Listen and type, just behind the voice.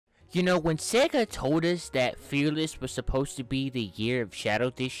You know, when Sega told us that Fearless was supposed to be the year of Shadow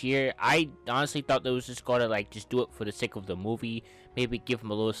this year, I honestly thought they was just gonna like just do it for the sake of the movie, maybe give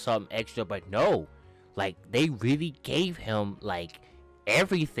him a little something extra, but no. Like, they really gave him like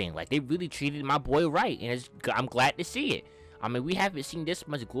everything. Like, they really treated my boy right, and I'm glad to see it. I mean, we haven't seen this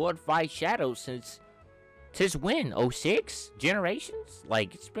much glorified Shadow since when? 06? Generations?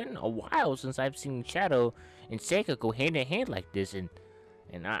 Like, it's been a while since I've seen Shadow and Sega go hand in hand like this, and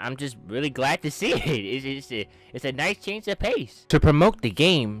I'm just really glad to see it. It's a nice change of pace. To promote the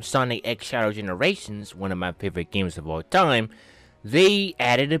game, Sonic X Shadow Generations, one of my favorite games of all time, they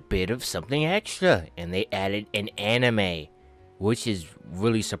added a bit of something extra, and they added an anime, which is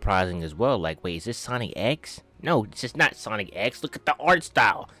really surprising as well. Like, wait, is this Sonic X? No, this is not Sonic X. Look at the art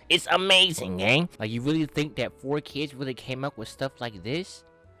style. It's amazing, gang. Like, you really think that 4 kids really came up with stuff like this?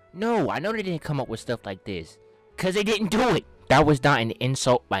 No, I know they didn't come up with stuff like this, because they didn't do it. That was not an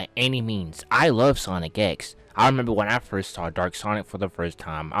insult by any means. I love Sonic X. I remember when I first saw Dark Sonic for the first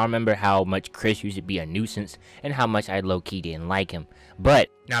time. I remember how much Chris used to be a nuisance and how much I low-key didn't like him. But,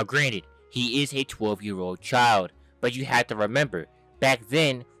 now granted, he is a 12-year-old child. But you have to remember, back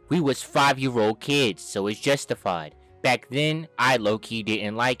then, we was 5-year-old kids, so it's justified. Back then, I low-key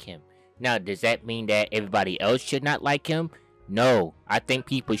didn't like him. Now, does that mean that everybody else should not like him? No, I think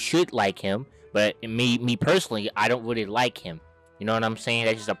people should like him. But me personally, I don't really like him. You know what I'm saying?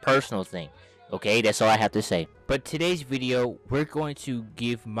 That's just a personal thing. Okay, that's all I have to say. But today's video, we're going to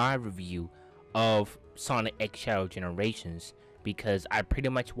give my review of Sonic X Shadow Generations, because I pretty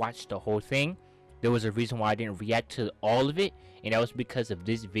much watched the whole thing. There was a reason why I didn't react to all of it, and that was because of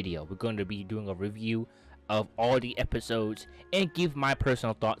this video. We're going to be doing a review of all the episodes and give my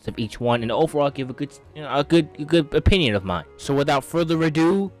personal thoughts of each one, and overall give a good, a good opinion of mine. So without further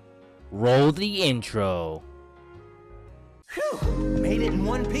ado, roll the intro. Whew, made it in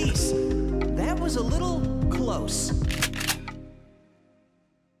one piece. That was a little close.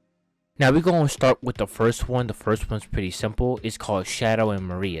 Now we're going to start with the first one. The first one's pretty simple. It's called Shadow and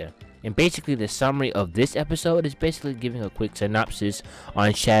Maria. And basically the summary of this episode is basically giving a quick synopsis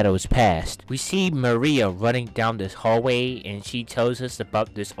on Shadow's past. We see Maria running down this hallway, and she tells us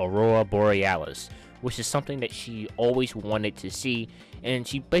about this Aurora Borealis, which is something that she always wanted to see. And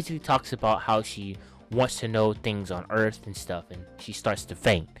she basically talks about how she wants to know things on Earth and stuff, and she starts to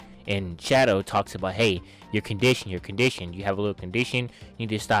faint. And Shadow talks about, hey, your condition, you have a little condition, you need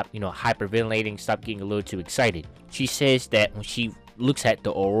to stop, hyperventilating, stop getting a little too excited. She says that when she looks at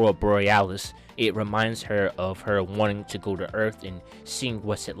the Aurora Borealis, it reminds her of her wanting to go to Earth and seeing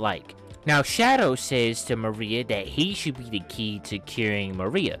what's it like. Now Shadow says to Maria that he should be the key to curing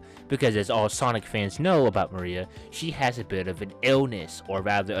Maria, because as all Sonic fans know about Maria, she has a bit of an illness, or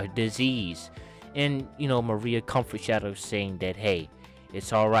rather a disease. And, Maria comforts Shadow, saying that, hey,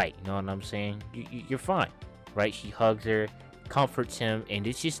 it's alright, you know what I'm saying? You're fine, right? She hugs her, comforts him, and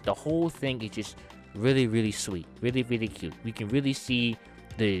it's just, the whole thing is just really, really sweet, really, really cute. We can really see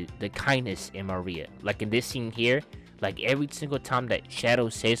the kindness in Maria. Like in this scene here, like every single time that Shadow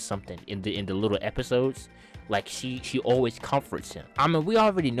says something in the little episodes, like she always comforts him. I mean, we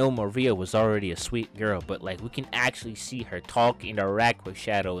already know Maria was already a sweet girl, but like we can actually see her talk, interact with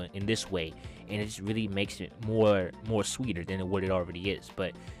Shadow in this way, and it just really makes it more sweeter than what it already is.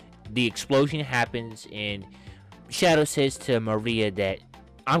 But the explosion happens, and Shadow says to Maria that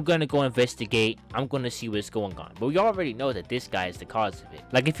I'm gonna go investigate, I'm gonna see what's going on. But we already know that this guy is the cause of it.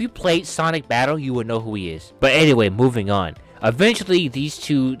 Like, if you played Sonic Battle, you would know who he is. But anyway, moving on. Eventually, these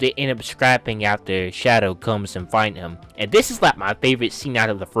two, they end up scrapping after Shadow comes and find him. And this is like my favorite scene out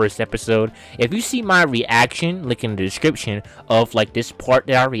of the first episode. If you see my reaction, link in the description of like this part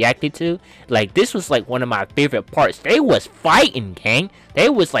that I reacted to, like this was like one of my favorite parts. They was fighting, gang. They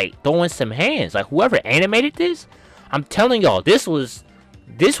was like throwing some hands. Like whoever animated this, I'm telling y'all, this was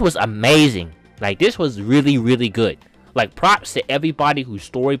amazing. Like this was really, really good. Like props to everybody who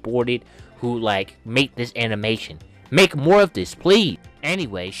storyboarded, who like make this animation. Make more of this, please.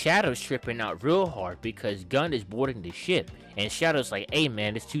 Anyway, Shadow's tripping out real hard because Gun is boarding the ship. And Shadow's like, hey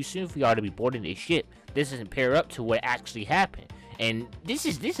man, it's too soon for y'all to be boarding this ship. This doesn't pair up to what actually happened. And this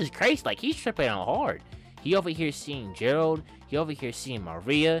is crazy. Like he's tripping out hard. He over here seeing Gerald. He over here seeing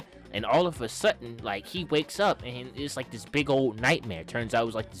Maria. And all of a sudden, like he wakes up and it's like this big old nightmare. Turns out it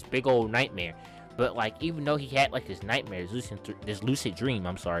was like this big old nightmare. But like even though he had like this nightmare, this lucid dream,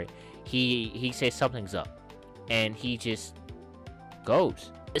 I'm sorry, he says something's up. And he just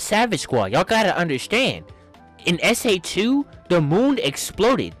goes. Savage Squad, y'all gotta understand. In SA2, the moon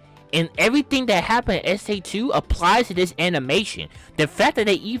exploded. And everything that happened in SA2 applies to this animation. The fact that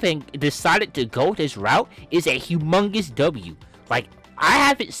they even decided to go this route is a humongous W. Like, I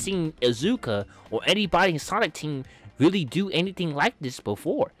haven't seen Izuka or anybody in Sonic Team really do anything like this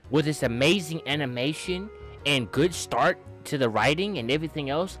before. With this amazing animation and good start to the writing and everything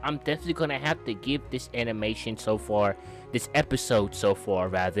else, I'm definitely gonna have to give this animation so far, this episode so far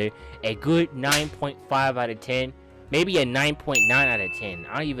rather, a good 9.5 out of 10. Maybe a 9.9 out of 10.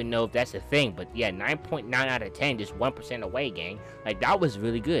 I don't even know if that's a thing, but yeah, 9.9 out of 10, just 1% away, gang. Like, that was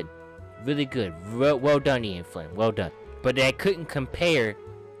really good. Really good. Well done, Ian Flynn. Well done. But that couldn't compare,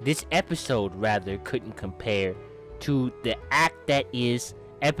 this episode rather, couldn't compare to the act that is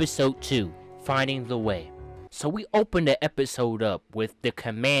episode 2, Finding the Way. So we opened the episode up with the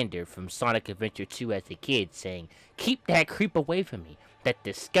commander from Sonic Adventure 2 as a kid saying, "Keep that creep away from me. That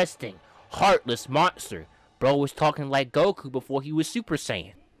disgusting, heartless monster." Bro was talking like Goku before he was Super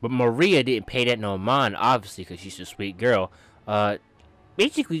Saiyan. But Maria didn't pay that no mind, obviously, because she's a sweet girl.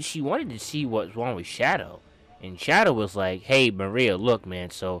 Basically, she wanted to see what's wrong with Shadow. And Shadow was like, "Hey, Maria, look, man,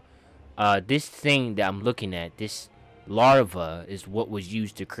 so, this thing that I'm looking at, this larva, is what was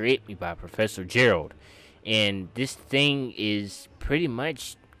used to create me by Professor Gerald. And this thing is pretty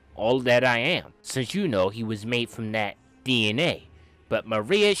much all that I am. Since you know he was made from that DNA." But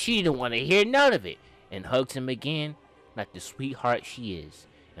Maria, she didn't want to hear none of it, and hugs him again like the sweetheart she is,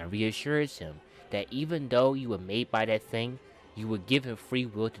 and reassures him that even though you were made by that thing, you were given free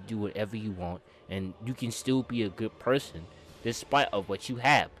will to do whatever you want, and you can still be a good person despite of what you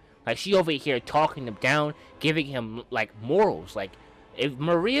have. Like, she over here talking him down, giving him like morals. Like, if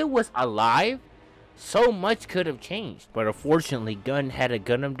Maria was alive, so much could have changed. But unfortunately, Gun had to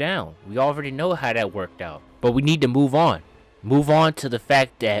gun him down. We already know how that worked out, but we need to move on. Move on to the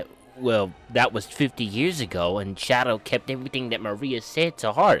fact that, well, that was 50 years ago, and Shadow kept everything that Maria said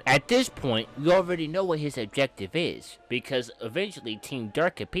to heart. At this point, we already know what his objective is, because eventually Team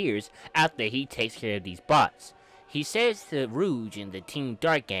Dark appears after he takes care of these bots. He says to Rouge and the Team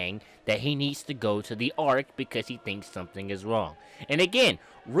Dark gang that he needs to go to the Ark because he thinks something is wrong. And again,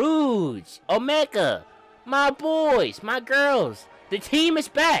 Rouge, Omega, my boys, my girls, the team is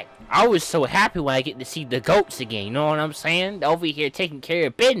back. I was so happy when I get to see the goats again, you know what I'm saying? Over here taking care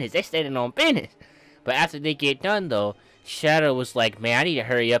of business, they standing on business. But after they get done though, Shadow was like, "Man, I need to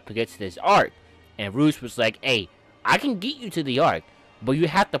hurry up and get to this Ark." And Rouge was like, "Hey, I can get you to the Ark, but you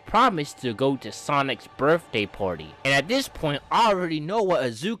have to promise to go to Sonic's birthday party." And at this point, I already know what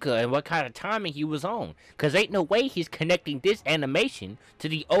Izuka and what kind of timing he was on, cause ain't no way he's connecting this animation to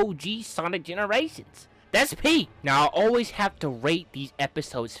the OG Sonic generations. That's P. Now, I always have to rate these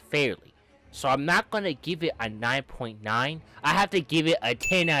episodes fairly, so I'm not gonna give it a 9.9. I have to give it a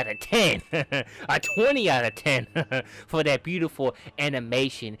 10 out of 10, a 20 out of 10 for that beautiful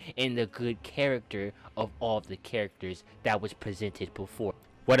animation and the good character of all of the characters that was presented before.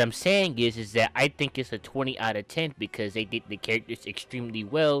 What I'm saying is that I think it's a 20 out of 10 because they did the characters extremely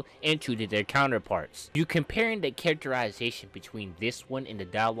well and true to their counterparts. You comparing the characterization between this one and the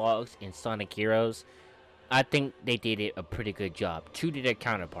dialogues in Sonic Heroes, I think they did it a pretty good job, true to their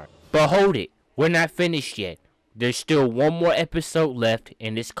counterpart. But hold it, we're not finished yet. There's still one more episode left,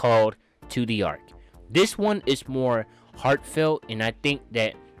 and it's called To the Ark. This one is more heartfelt, and I think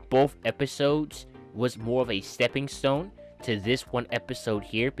that both episodes was more of a stepping stone to this one episode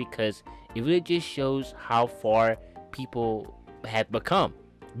here, because it really just shows how far people have become.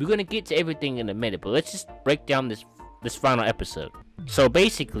 We're gonna get to everything in a minute, but let's just break down this final episode. So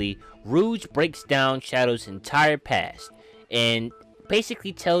basically, Rouge breaks down Shadow's entire past and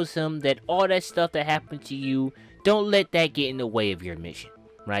basically tells him that all that stuff that happened to you, don't let that get in the way of your mission,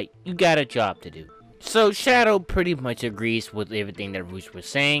 right? You got a job to do. So Shadow pretty much agrees with everything that Rouge was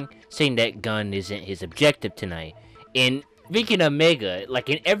saying that Gun isn't his objective tonight. And freaking Omega, like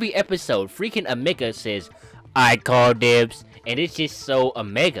in every episode, freaking Omega says, "I call dibs," and it's just so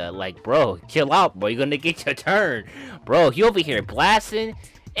Omega, like, bro, chill out, bro, you're gonna get your turn. Bro, he over here blasting,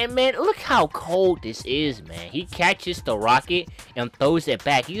 and man, look how cold this is, man. He catches the rocket and throws it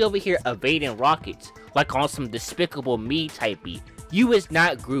back. He's over here evading rockets, like on some Despicable Me type beat. You is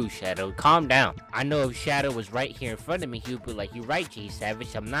not Gru, Shadow. Calm down. I know if Shadow was right here in front of me, he would be like, "You right, G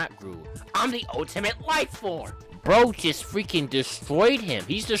Savage, I'm not Gru. I'm the ultimate life form." Bro just freaking destroyed him.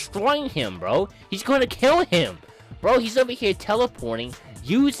 He's destroying him, bro. He's gonna kill him. Bro, he's over here teleporting,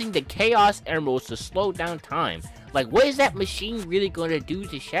 using the Chaos Emeralds to slow down time. Like, what is that machine really gonna do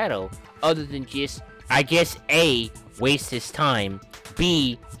to Shadow, other than just, I guess, A, waste his time,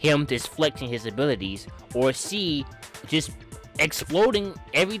 B, him deflecting his abilities, or C, just exploding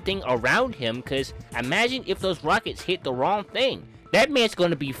everything around him? Because imagine if those rockets hit the wrong thing. That man's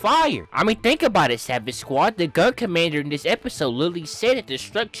gonna be fired. I mean, think about it, Savage Squad. The gun commander in this episode literally said the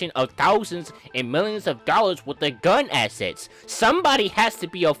destruction of thousands and millions of dollars with the gun assets. Somebody has to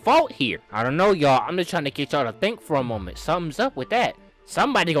be at fault here. I don't know, y'all. I'm just trying to get y'all to think for a moment. Something's up with that.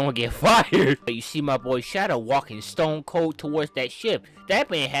 Somebody gonna get fired. You see my boy Shadow walking stone cold towards that ship. That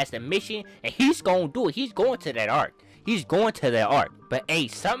man has the mission, and he's gonna do it. He's going to that arc. He's going to that arc. But hey,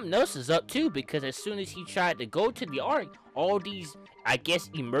 something else is up too, because as soon as he tried to go to the arc, all these, I guess,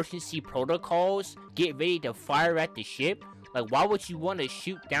 emergency protocols get ready to fire at the ship. Like, why would you want to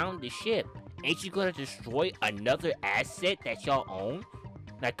shoot down the ship? Ain't you gonna destroy another asset that y'all own?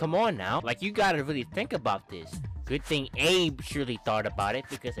 Like, come on now. Like, you gotta really think about this. Good thing Abe surely thought about it,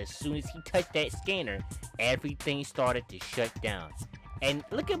 because as soon as he touched that scanner, everything started to shut down. And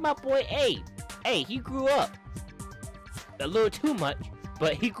look at my boy Abe. Hey, he grew up. A little too much,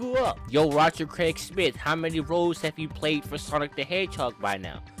 but he grew up. Yo, Roger Craig Smith, how many roles have you played for Sonic the Hedgehog by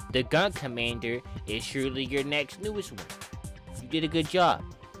now? The gun commander is surely your next newest one. You did a good job.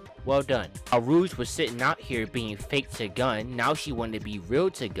 Well done. While Rouge was sitting out here being fake to gun, now she wanted to be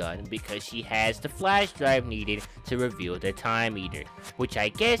real to gun because she has the flash drive needed to reveal the Time Eater, which I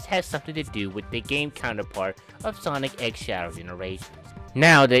guess has something to do with the game counterpart of Sonic X Shadow Generations.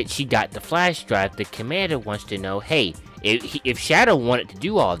 Now that she got the flash drive, the commander wants to know, hey, if Shadow wanted to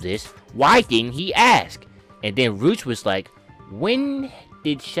do all this, why didn't he ask? And then Rouge was like, when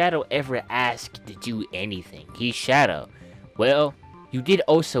did Shadow ever ask to do anything? He's Shadow. Well, you did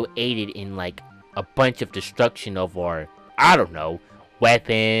also aid it in like a bunch of destruction of our, I don't know,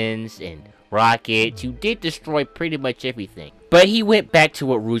 weapons and rockets. You did destroy pretty much everything. But he went back to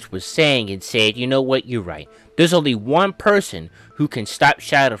what Rouge was saying and said, you know what, you're right. There's only one person who can stop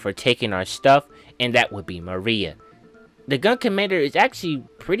Shadow for taking our stuff, and that would be Maria. The gun commander is actually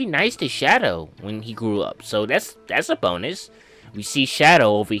pretty nice to Shadow when he grew up, so that's a bonus. We see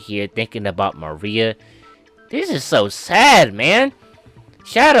Shadow over here thinking about Maria. This is so sad, man.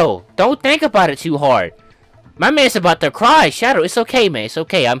 Shadow, don't think about it too hard. My man's about to cry. Shadow, it's okay, man. It's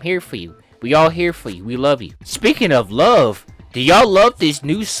okay. I'm here for you. We all here for you. We love you. Speaking of love, do y'all love this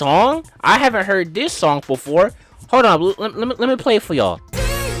new song? I haven't heard this song before. Hold on. Let me play it for y'all.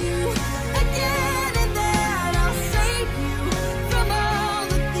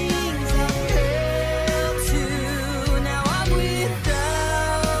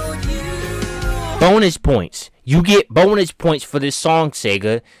 Bonus points. You get bonus points for this song,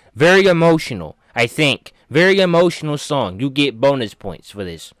 Sega. Very emotional, I think. Very emotional song. You get bonus points for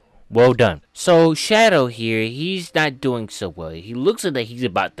this. Well done. So, Shadow here, he's not doing so well. He looks like he's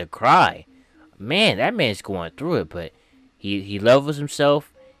about to cry. Man, that man's going through it, but he loves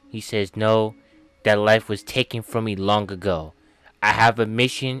himself. He says, no, that life was taken from me long ago. I have a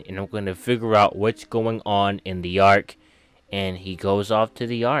mission, and I'm going to figure out what's going on in the Ark. And he goes off to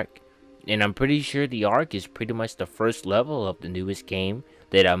the Ark. And I'm pretty sure the Ark is pretty much the first level of the newest game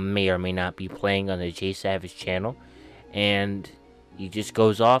that I may or may not be playing on the J Savage channel. And he just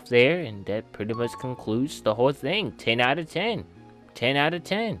goes off there, and that pretty much concludes the whole thing. 10 out of 10. 10 out of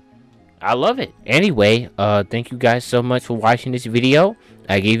 10. I love it. Anyway, thank you guys so much for watching this video.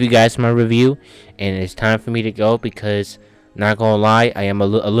 I gave you guys my review, and it's time for me to go because, not gonna lie, I am a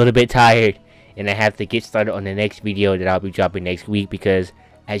little bit tired, and I have to get started on the next video that I'll be dropping next week because,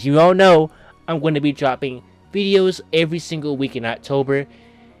 as you all know, I'm going to be dropping videos every single week in October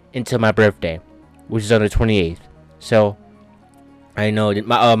until my birthday, which is on the 28th. So, I know that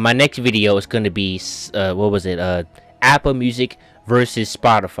my next video is going to be, Apple Music versus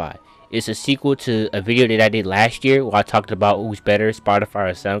Spotify. It's a sequel to a video that I did last year where I talked about who's better,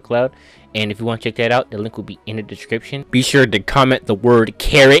 Spotify or SoundCloud. And if you want to check that out, the link will be in the description. Be sure to comment the word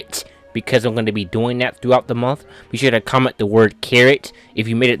carrot, because I'm going to be doing that throughout the month. Be sure to comment the word carrot if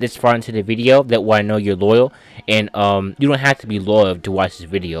you made it this far into the video. That way I know you're loyal. And you don't have to be loyal to watch this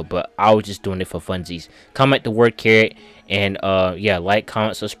video, but I was just doing it for funsies. Comment the word carrot, and yeah, like,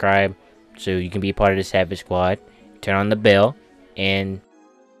 comment, subscribe, so you can be a part of the Savage Squad. Turn on the bell, and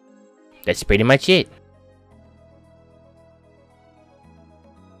that's pretty much it.